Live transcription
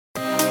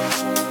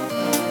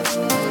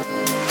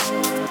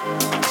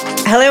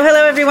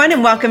Hello, everyone,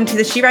 and welcome to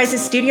the She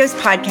Rises Studios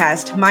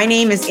podcast. My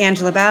name is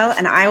Angela Bell,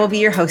 and I will be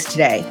your host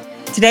today.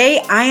 Today,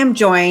 I am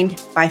joined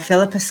by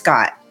Philippa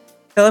Scott.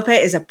 Philippa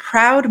is a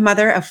proud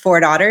mother of 4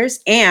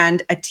 daughters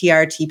and a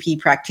TRTP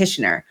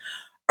practitioner.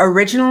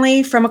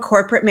 Originally from a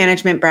corporate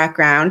management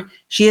background,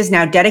 she has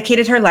now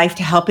dedicated her life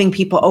to helping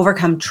people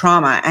overcome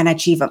trauma and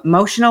achieve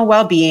emotional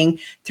well-being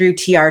through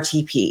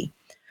TRTP.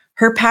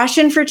 Her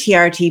passion for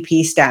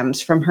TRTP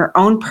stems from her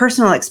own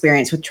personal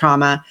experience with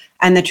trauma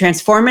and the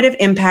transformative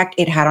impact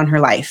it had on her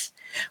life.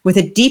 With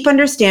a deep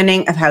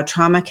understanding of how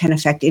trauma can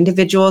affect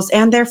individuals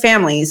and their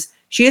families,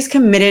 she is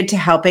committed to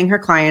helping her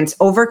clients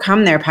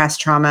overcome their past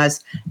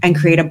traumas and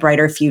create a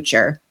brighter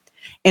future.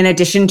 In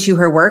addition to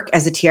her work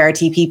as a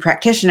TRTP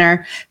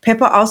practitioner,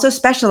 Pippa also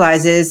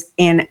specializes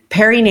in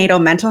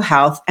perinatal mental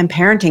health and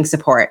parenting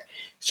support.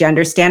 She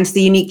understands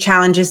the unique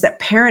challenges that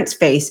parents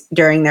face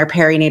during their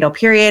perinatal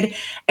period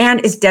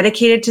and is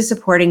dedicated to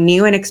supporting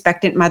new and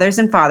expectant mothers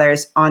and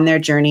fathers on their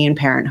journey in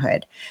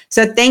parenthood.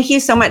 So thank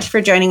you so much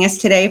for joining us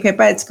today,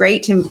 Pippa. It's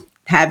great to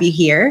have you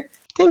here.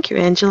 Thank you,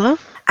 Angela.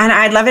 And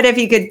I'd love it if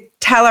you could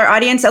tell our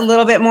audience a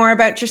little bit more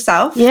about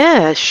yourself.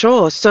 Yeah,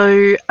 sure.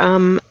 So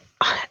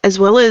as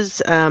well as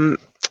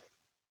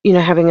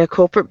having a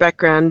corporate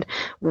background,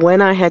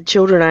 when I had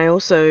children, I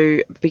also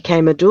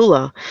became a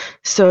doula.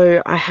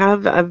 So I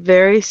have a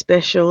very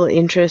special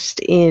interest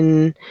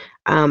in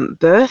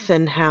birth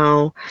and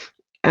how,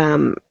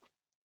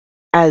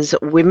 as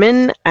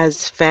women,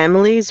 as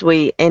families,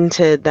 we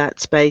enter that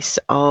space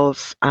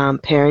of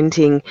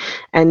parenting,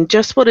 and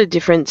just what a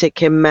difference it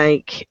can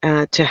make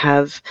to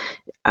have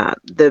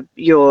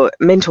your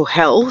mental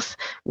health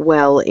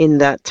well in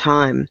that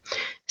time.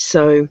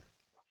 So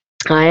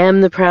I am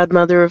the proud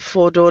mother of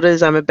 4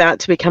 daughters. I'm about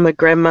to become a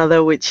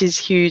grandmother, which is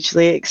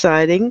hugely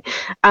exciting.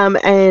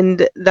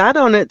 And that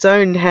on its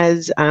own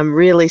has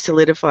really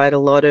solidified a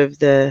lot of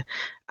the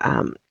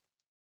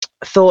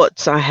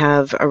thoughts I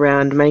have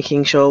around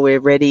making sure we're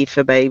ready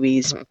for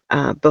babies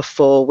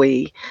before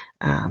we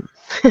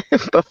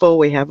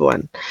have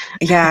one.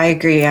 Yeah, I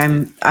agree.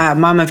 I'm a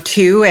mom of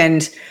 2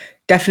 and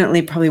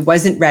definitely probably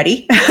wasn't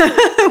ready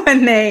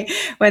when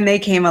they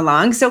came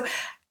along. So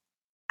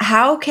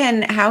how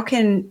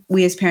can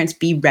we as parents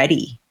be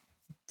ready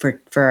for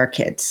our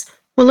kids?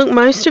 Well, look,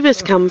 most of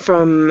us come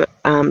from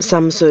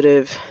some sort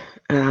of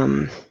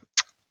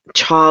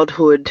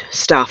childhood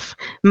stuff.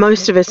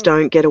 Most of us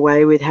don't get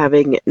away with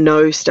having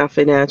no stuff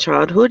in our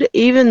childhood,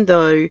 even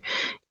though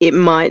it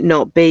might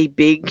not be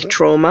big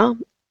trauma.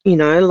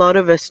 A lot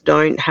of us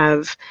don't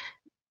have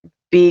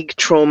big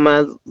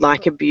trauma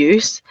like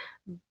abuse,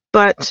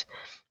 but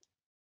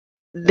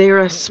there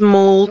are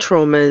small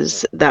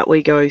traumas that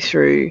we go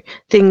through,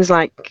 things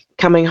like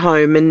coming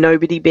home and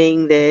nobody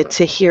being there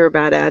to hear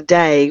about our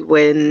day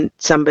when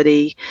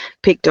somebody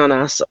picked on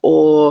us,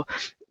 or,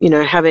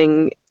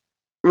 having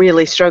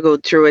really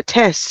struggled through a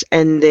test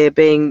and there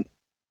being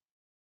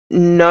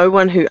no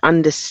one who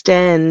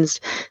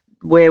understands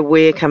where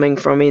we're coming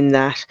from in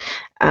that.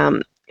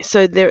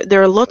 So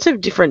there are lots of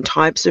different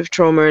types of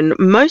trauma, and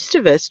most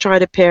of us try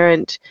to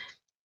parent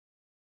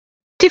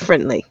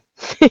differently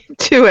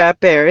to our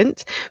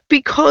parents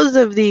because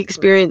of the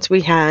experience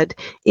we had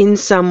in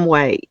some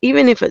way.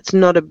 Even if it's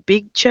not a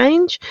big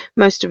change,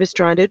 most of us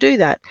try to do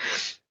that.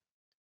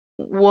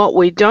 What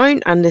we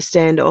don't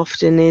understand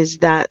often is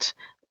that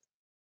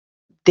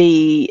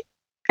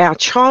our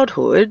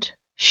childhood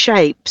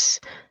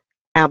shapes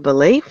our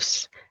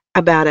beliefs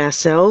about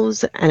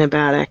ourselves and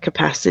about our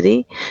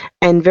capacity,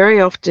 and very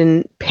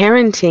often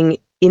parenting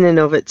in and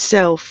of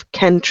itself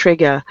can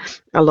trigger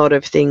a lot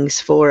of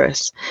things for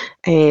us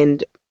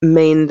and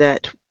mean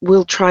that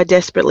we'll try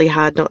desperately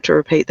hard not to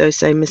repeat those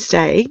same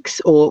mistakes,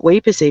 or what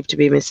we perceive to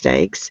be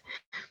mistakes,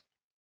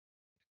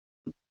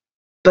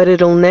 but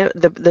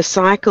the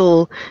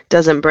cycle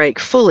doesn't break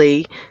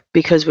fully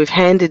because we've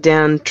handed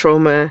down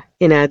trauma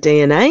in our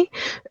DNA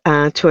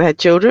to our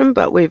children,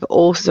 but we've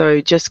also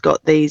just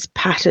got these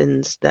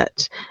patterns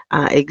that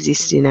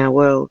exist in our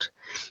world.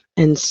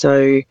 And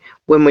so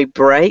when we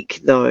break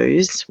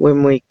those,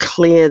 when we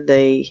clear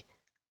the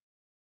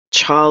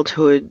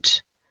childhood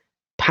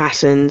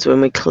patterns,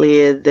 when we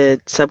clear the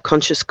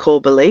subconscious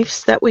core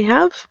beliefs that we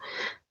have,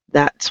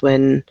 that's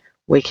when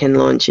we can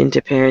launch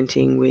into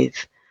parenting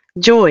with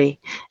joy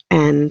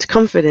and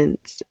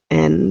confidence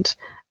and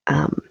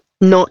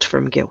not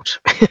from guilt.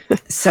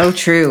 So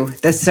true.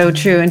 That's so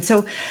true. And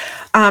so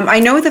I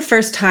know the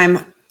first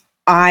time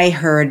I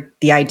heard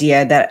the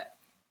idea that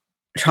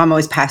trauma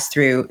was passed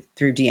through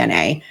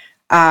DNA,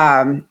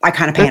 I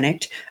kind of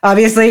panicked,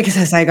 obviously, because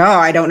I was like, oh,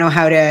 I don't know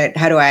how do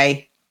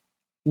I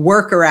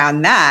work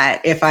around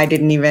that if I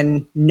didn't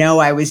even know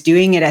I was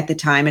doing it at the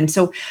time. And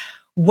so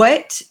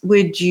what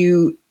would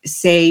you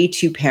say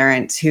to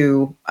parents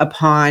who,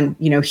 upon,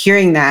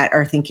 hearing that,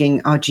 are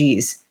thinking, oh,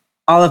 geez,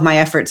 all of my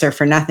efforts are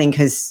for nothing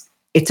because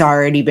it's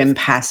already been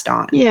passed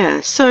on?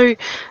 Yeah. So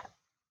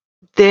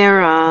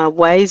there are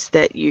ways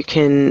that you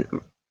can,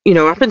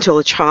 up until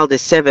a child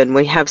is 7,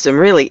 we have some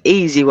really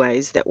easy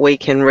ways that we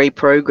can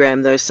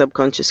reprogram those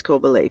subconscious core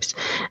beliefs.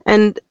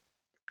 And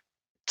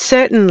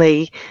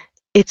certainly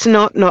it's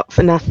not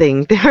for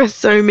nothing. There are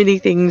so many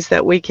things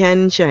that we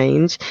can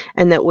change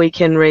and that we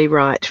can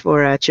rewrite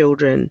for our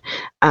children.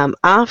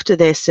 After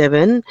they're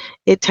 7,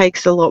 it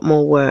takes a lot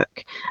more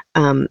work.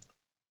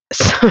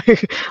 So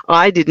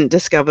I didn't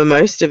discover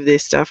most of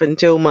this stuff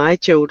until my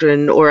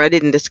children, or I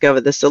didn't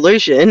discover the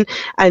solution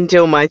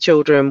until my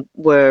children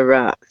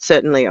were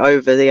certainly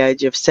over the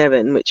age of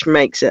 7, which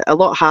makes it a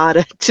lot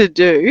harder to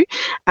do.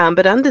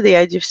 But under the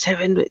age of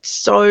 7, it's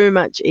so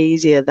much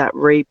easier, that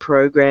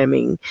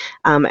reprogramming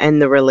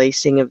and the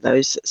releasing of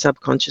those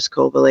subconscious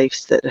core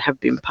beliefs that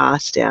have been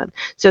passed down.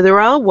 So there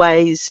are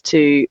ways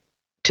to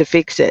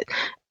fix it.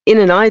 In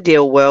an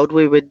ideal world,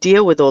 we would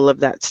deal with all of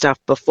that stuff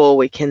before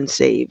we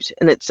conceived.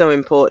 And it's so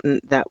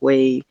important that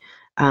we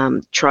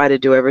try to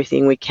do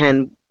everything we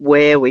can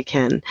where we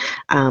can.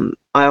 I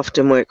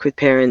often work with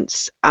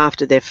parents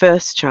after their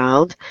first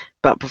child,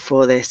 but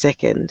before their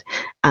second.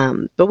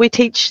 But we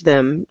teach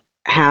them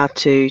how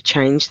to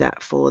change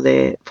that for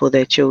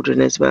their children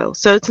as well.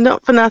 So it's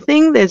not for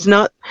nothing. There's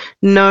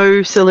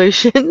no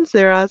solutions.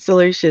 There are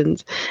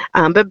solutions.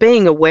 But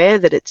being aware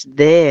that it's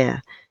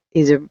there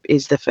is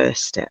the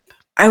first step.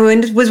 I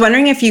was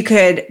wondering if you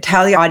could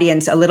tell the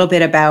audience a little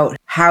bit about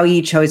how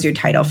you chose your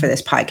title for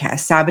this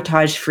podcast,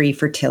 Sabotage-Free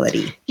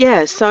Fertility.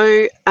 Yeah,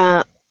 so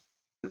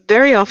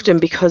very often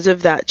because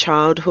of that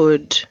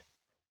childhood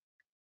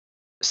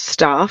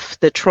stuff,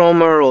 the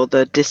trauma or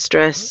the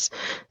distress,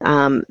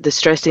 the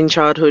stress in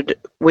childhood,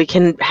 we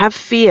can have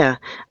fear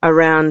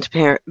around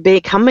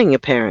becoming a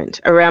parent,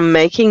 around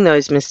making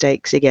those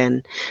mistakes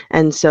again.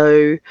 And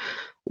so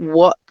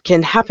what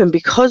can happen,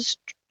 because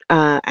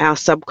our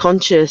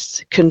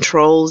subconscious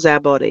controls our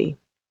body.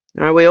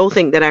 Right? We all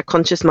think that our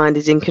conscious mind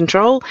is in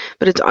control,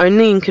 but it's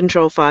only in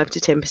control 5 to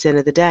 10%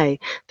 of the day.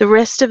 The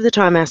rest of the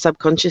time, our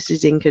subconscious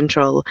is in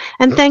control.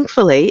 And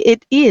thankfully,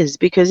 it is,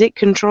 because it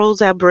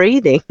controls our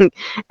breathing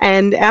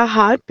and our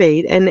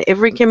heartbeat and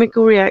every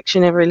chemical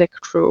reaction, every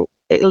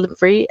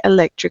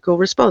electrical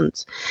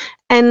response.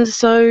 And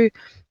so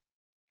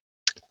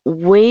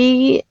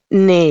we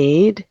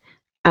need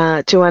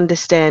to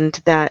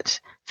understand that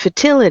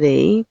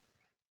fertility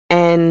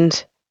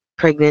and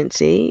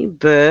pregnancy,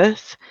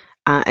 birth,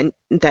 and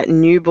that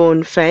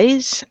newborn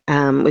phase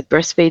with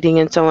breastfeeding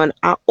and so on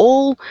are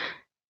all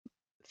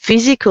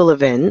physical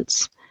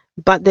events,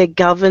 but they're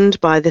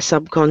governed by the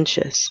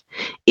subconscious.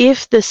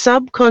 If the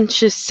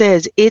subconscious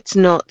says it's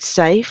not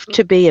safe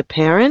to be a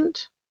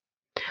parent,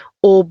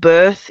 or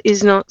birth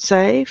is not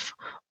safe,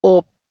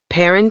 or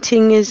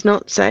parenting is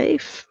not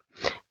safe,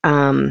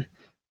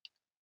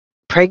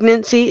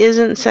 pregnancy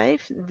isn't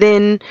safe,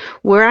 then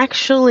we're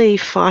actually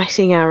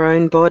fighting our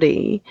own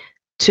body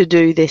to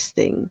do this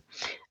thing.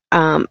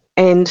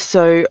 And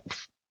so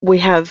we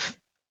have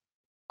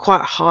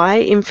quite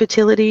high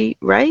infertility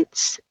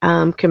rates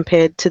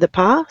compared to the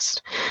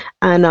past.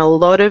 And a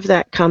lot of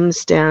that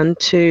comes down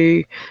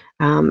to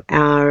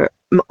our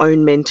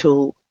own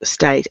mental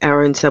state,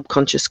 our own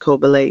subconscious core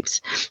beliefs.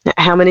 Now,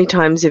 how many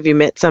times have you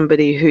met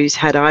somebody who's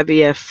had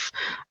IVF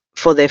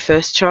for their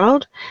first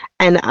child,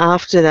 and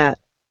after that,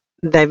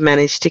 they've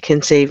managed to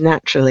conceive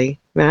naturally,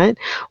 right?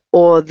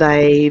 Or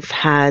they've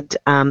had,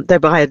 they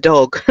buy a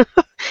dog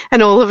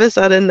and all of a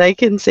sudden they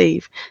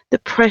conceive. The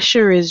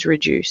pressure is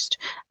reduced,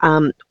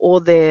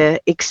 or their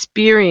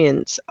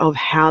experience of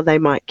how they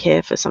might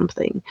care for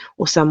something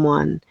or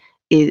someone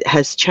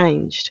has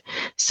changed.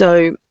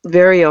 So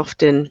very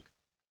often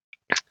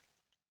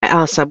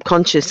our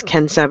subconscious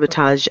can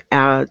sabotage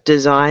our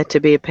desire to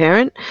be a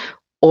parent,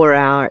 or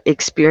our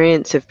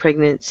experience of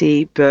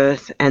pregnancy,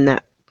 birth, and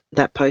that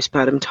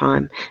postpartum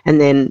time, and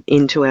then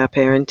into our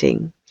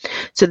parenting.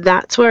 So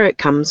that's where it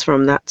comes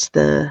from. That's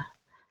the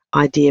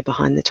idea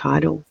behind the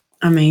title.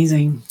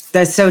 Amazing.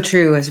 That's so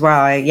true as well.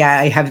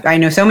 I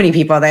know so many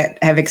people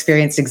that have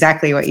experienced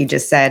exactly what you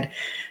just said.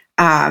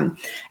 And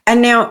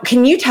now,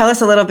 can you tell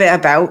us a little bit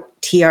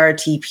about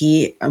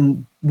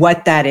TRTP,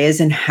 what that is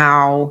and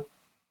how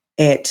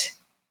it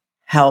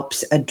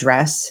helps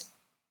address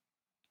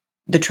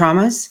the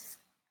traumas?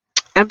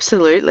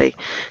 Absolutely.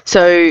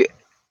 So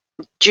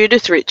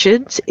Judith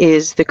Richards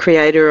is the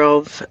creator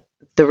of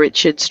the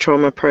Richards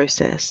trauma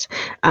process,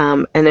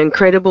 an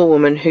incredible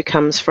woman who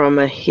comes from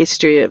a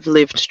history of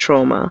lived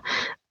trauma.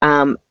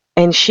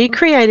 And she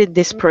created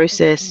this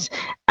process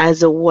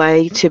as a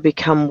way to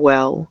become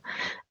well.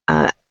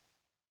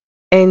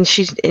 And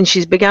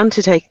she's begun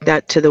to take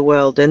that to the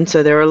world. And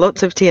so there are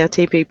lots of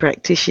TRTP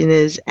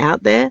practitioners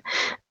out there.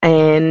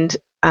 And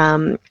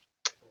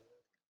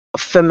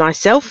for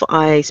myself,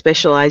 I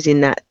specialize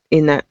in that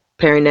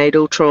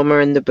perinatal trauma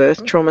and the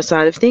birth trauma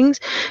side of things.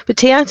 But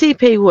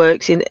TRTP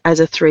works as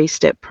a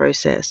 3-step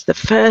process. The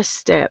first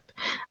step,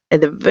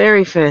 and the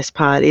very first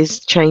part, is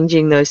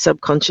changing those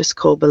subconscious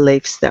core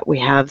beliefs that we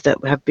have,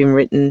 that have been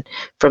written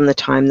from the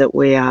time that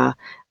we are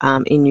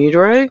in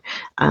utero,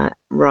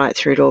 right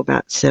through to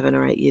about 7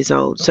 or 8 years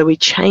old. So we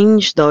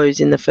change those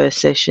in the first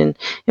session,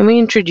 and we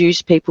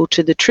introduce people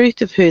to the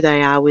truth of who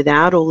they are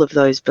without all of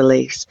those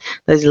beliefs,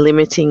 those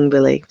limiting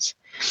beliefs.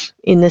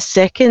 In the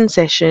second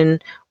session,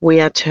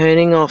 we are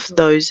turning off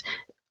those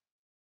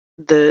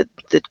the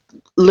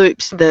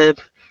loops, the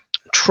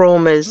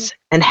traumas,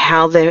 and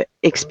how they're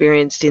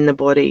experienced in the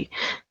body.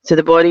 So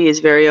the body is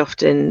very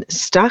often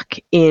stuck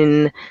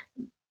in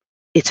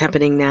it's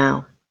happening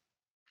now,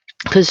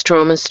 because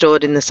trauma is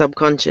stored in the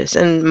subconscious,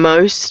 and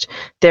most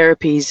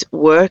therapies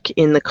work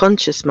in the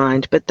conscious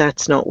mind, but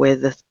that's not where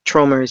the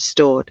trauma is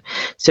stored.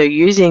 So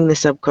using the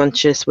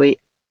subconscious, we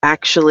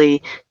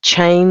actually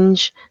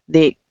change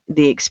the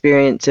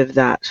experience of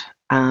that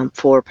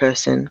for a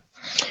person.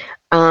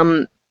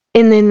 And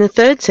then the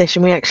third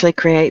session, we actually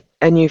create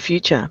a new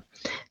future.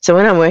 So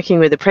when I'm working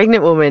with a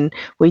pregnant woman,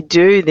 we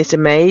do this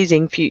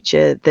amazing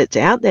future that's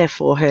out there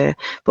for her,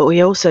 but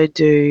we also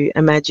do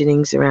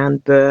imaginings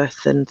around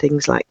birth and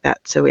things like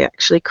that. So we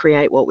actually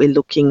create what we're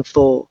looking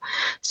for.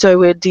 So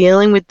we're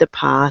dealing with the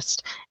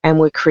past and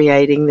we're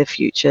creating the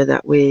future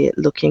that we're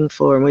looking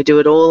for. And we do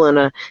it all on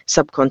a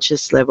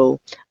subconscious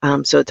level.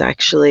 So it's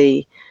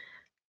actually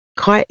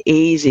quite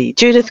easy.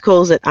 Judith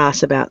calls it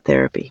Ask About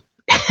Therapy.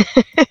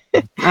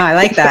 Oh, I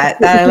like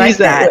that. I like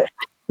that.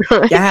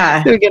 Right?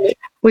 Yeah.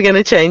 We're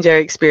gonna change our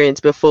experience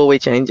before we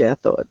change our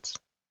thoughts.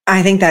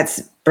 I think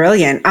that's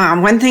brilliant.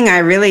 One thing I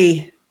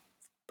really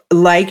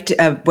liked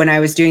when I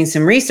was doing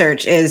some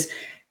research is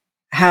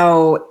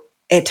how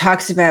it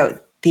talks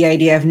about the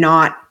idea of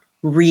not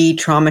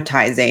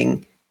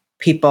re-traumatizing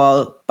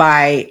people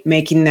by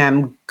making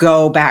them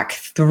go back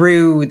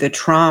through the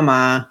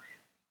trauma,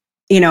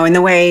 in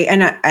the way,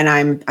 and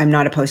I'm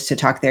not opposed to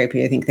talk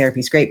therapy. I think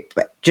therapy is great,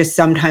 but just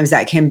sometimes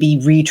that can be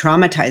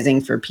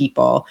re-traumatizing for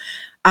people.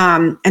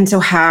 And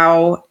so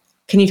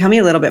can you tell me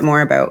a little bit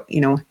more about,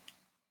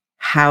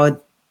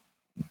 how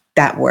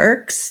that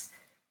works?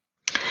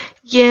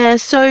 Yeah,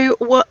 so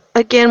what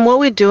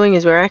we're doing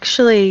is we're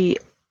actually,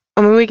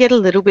 we get a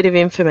little bit of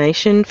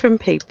information from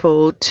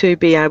people to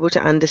be able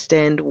to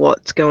understand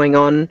what's going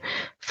on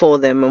for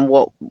them and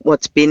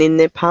what's been in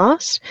their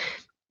past.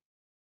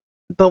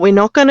 But we're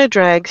not going to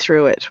drag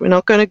through it. We're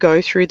not going to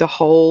go through the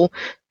whole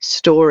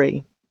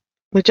story.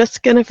 We're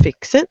just going to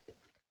fix it.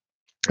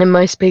 And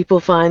most people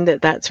find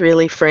that that's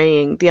really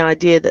freeing, the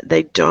idea that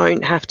they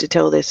don't have to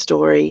tell their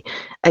story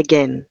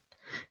again.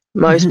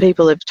 Most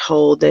people have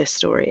told their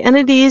story, and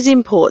it is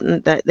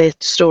important that their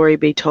story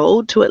be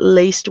told to at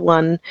least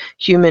one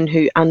human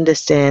who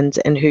understands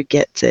and who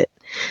gets it.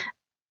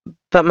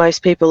 But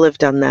most people have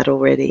done that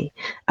already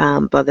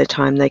by the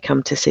time they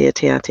come to see a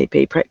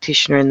TRTP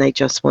practitioner, and they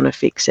just want to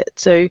fix it.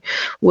 So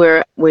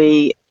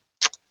we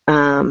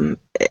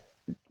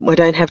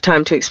don't have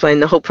time to explain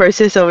the whole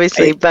process,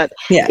 obviously, but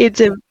yeah.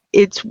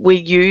 we're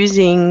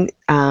using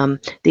the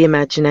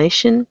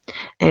imagination,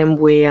 and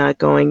we are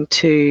going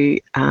to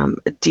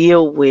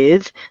deal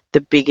with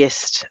the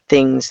biggest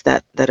things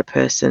that a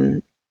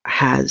person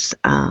has,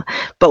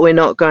 but we're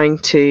not going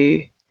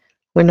to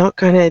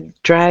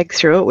drag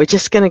through it. We're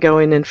just going to go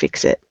in and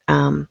fix it.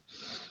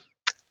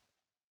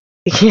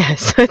 Yeah,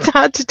 so it's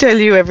hard to tell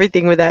you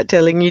everything without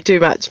telling you too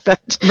much,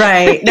 but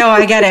right. No,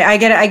 I get it.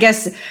 I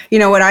guess,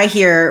 what I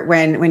hear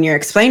when you're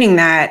explaining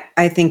that,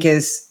 I think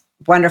is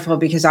wonderful,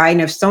 because I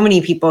know so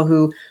many people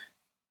who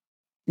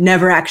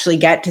never actually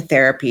get to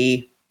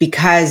therapy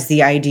because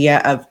the idea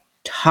of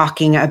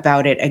talking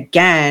about it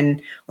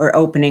again or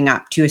opening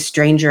up to a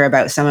stranger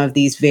about some of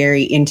these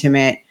very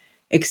intimate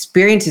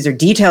experiences or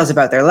details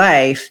about their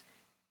life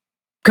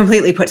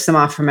completely puts them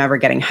off from ever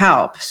getting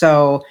help.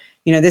 So,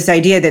 this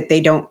idea that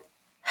they don't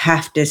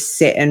have to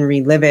sit and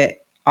relive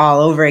it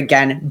all over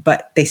again,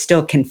 but they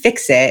still can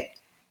fix it,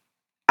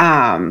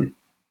 to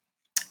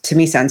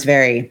me sounds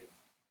very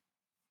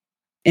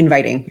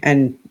inviting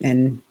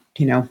and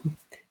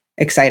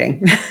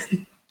exciting.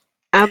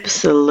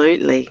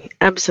 Absolutely.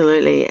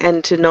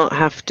 And to not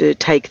have to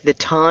take the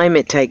time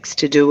it takes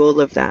to do all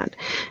of that.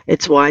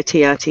 It's why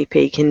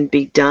TRTP can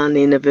be done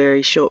in a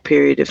very short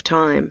period of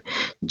time.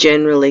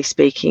 Generally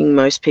speaking,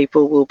 most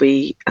people will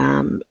be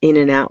in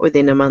and out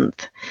within a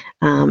month,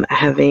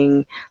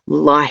 having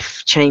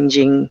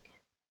life-changing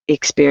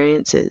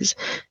experiences.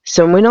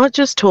 So we're not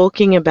just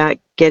talking about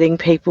getting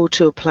people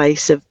to a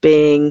place of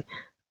being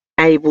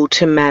able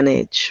to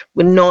manage.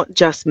 We're not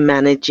just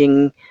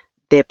managing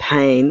their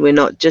pain. We're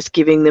not just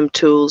giving them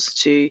tools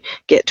to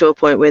get to a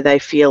point where they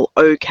feel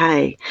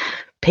okay.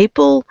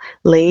 People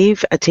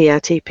leave a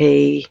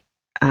TRTP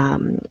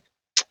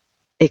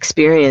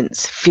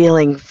experience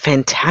feeling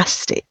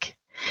fantastic.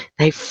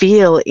 They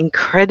feel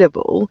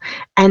incredible,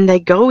 and they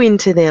go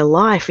into their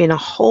life in a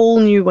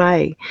whole new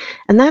way.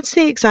 And that's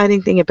the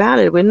exciting thing about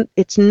it. When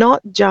it's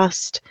not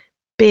just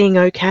being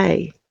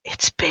okay,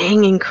 it's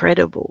being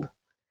incredible.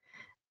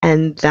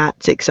 And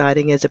that's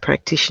exciting as a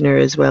practitioner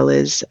as well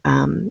as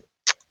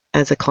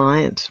a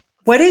client.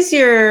 What is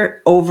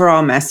your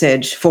overall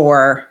message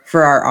for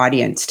our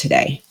audience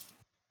today?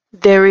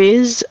 There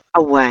is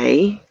a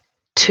way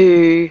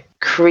to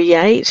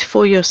create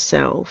for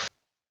yourself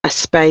a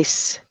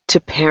space to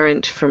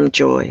parent from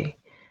joy.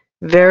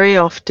 Very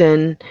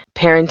often,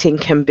 parenting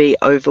can be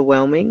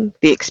overwhelming.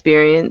 The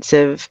experience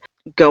of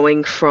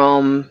going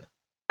from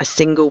a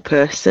single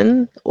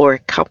person or a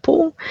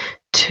couple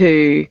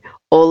to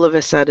all of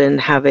a sudden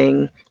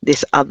having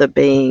this other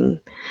being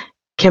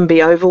can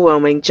be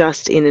overwhelming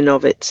just in and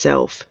of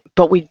itself.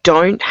 But we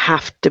don't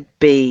have to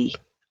be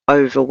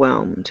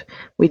overwhelmed.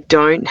 We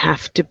don't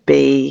have to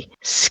be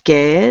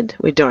scared.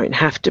 We don't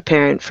have to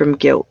parent from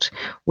guilt.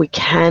 We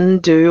can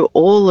do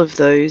all of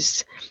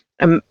those.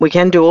 We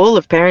can do all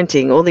of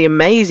parenting, all the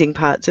amazing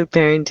parts of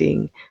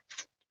parenting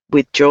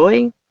with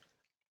joy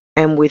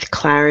and with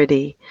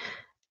clarity.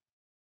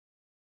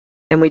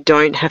 And we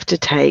don't have to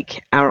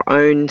take our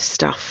own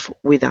stuff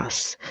with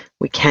us.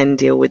 We can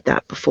deal with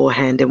that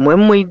beforehand. And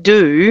when we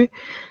do,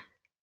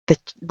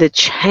 the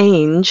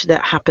change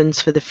that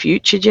happens for the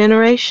future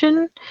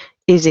generation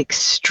is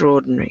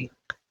extraordinary.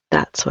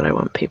 That's what I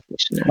want people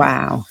to know.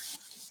 Wow.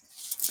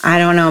 I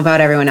don't know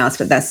about everyone else,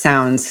 but that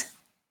sounds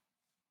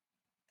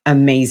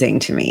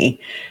amazing to me.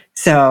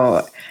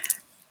 So,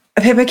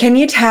 Philippa, can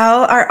you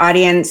tell our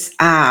audience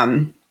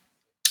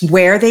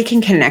where they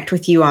can connect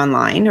with you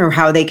online or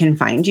how they can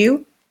find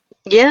you?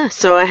 Yeah,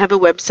 so I have a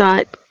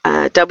website,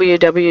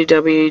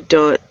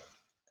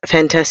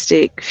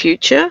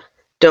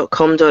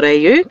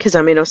 www.fantasticfuture.com.au, because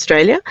I'm in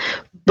Australia,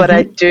 but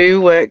I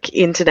do work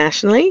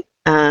internationally.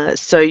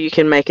 So you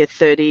can make a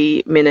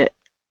 30-minute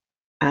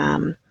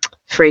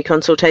free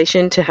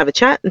consultation to have a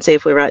chat and see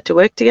if we're right to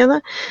work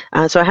together.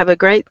 So I have a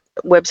great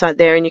website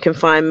there, and you can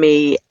find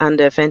me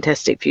under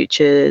Fantastic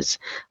Futures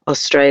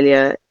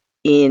Australia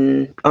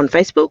on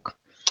Facebook.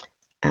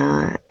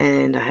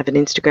 And I have an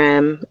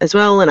Instagram as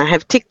well, and I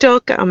have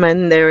TikTok. I'm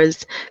in there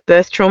as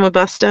Birth Trauma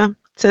Buster.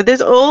 So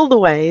there's all the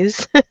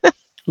ways.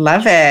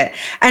 Love it.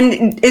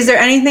 And is there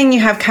anything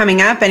you have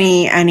coming up?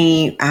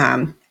 Any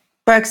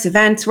books,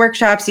 events,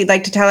 workshops you'd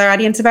like to tell our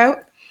audience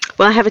about?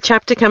 Well, I have a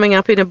chapter coming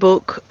up in a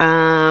book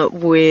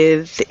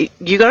with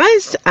you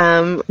guys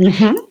on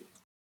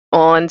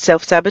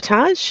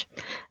self-sabotage.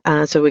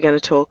 So we're going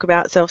to talk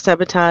about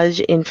self-sabotage,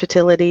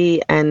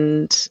 infertility,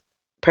 and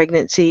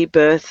pregnancy,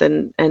 birth,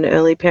 and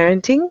early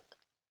parenting.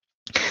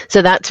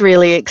 So that's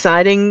really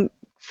exciting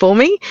for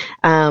me.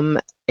 I'm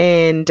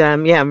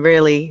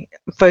really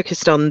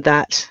focused on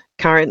that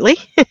currently.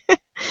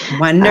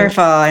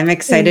 Wonderful. I'm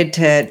excited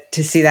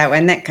to see that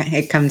when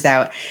it comes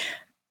out.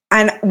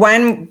 And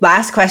one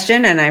last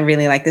question, and I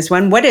really like this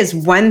one. What is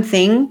one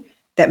thing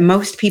that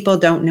most people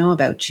don't know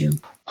about you?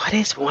 What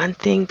is one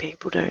thing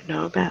people don't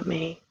know about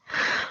me?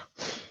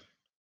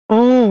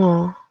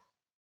 Oh,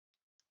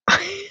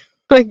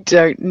 I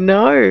don't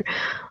know.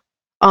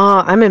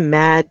 Oh, I'm a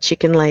mad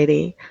chicken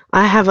lady.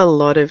 I have a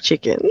lot of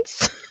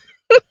chickens.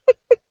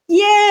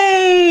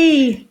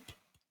 Yay!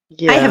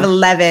 Yeah. I have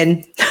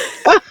 11.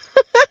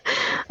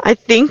 I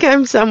think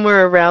I'm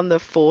somewhere around the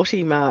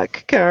 40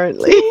 mark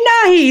currently.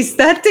 Nice.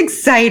 That's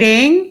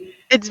exciting.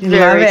 It's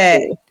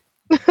very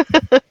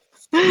cool.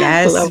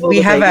 Yes,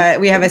 we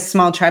have a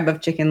small tribe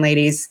of chicken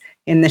ladies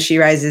in the She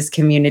Rises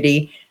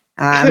community.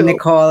 Cool.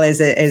 Nicole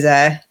is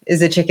a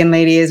chicken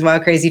lady as well,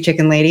 crazy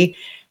chicken lady.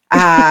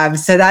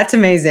 So that's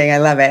amazing. I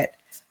love it.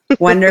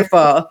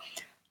 Wonderful.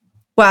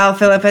 Well,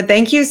 Philippa,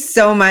 thank you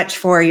so much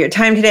for your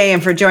time today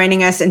and for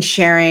joining us and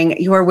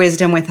sharing your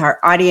wisdom with our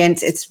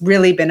audience. It's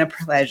really been a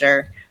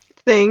pleasure.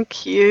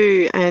 Thank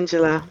you,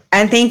 Angela.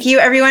 And thank you,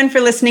 everyone, for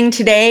listening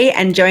today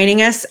and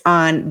joining us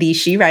on the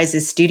She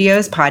Rises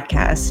Studios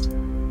podcast.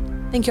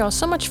 Thank you all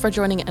so much for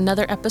joining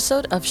another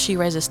episode of She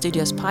Rises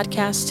Studios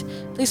podcast.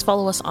 Please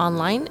follow us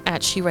online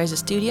at She Rises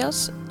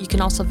Studios. You can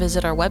also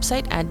visit our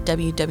website at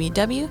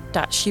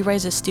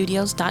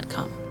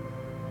www.sherisesstudios.com.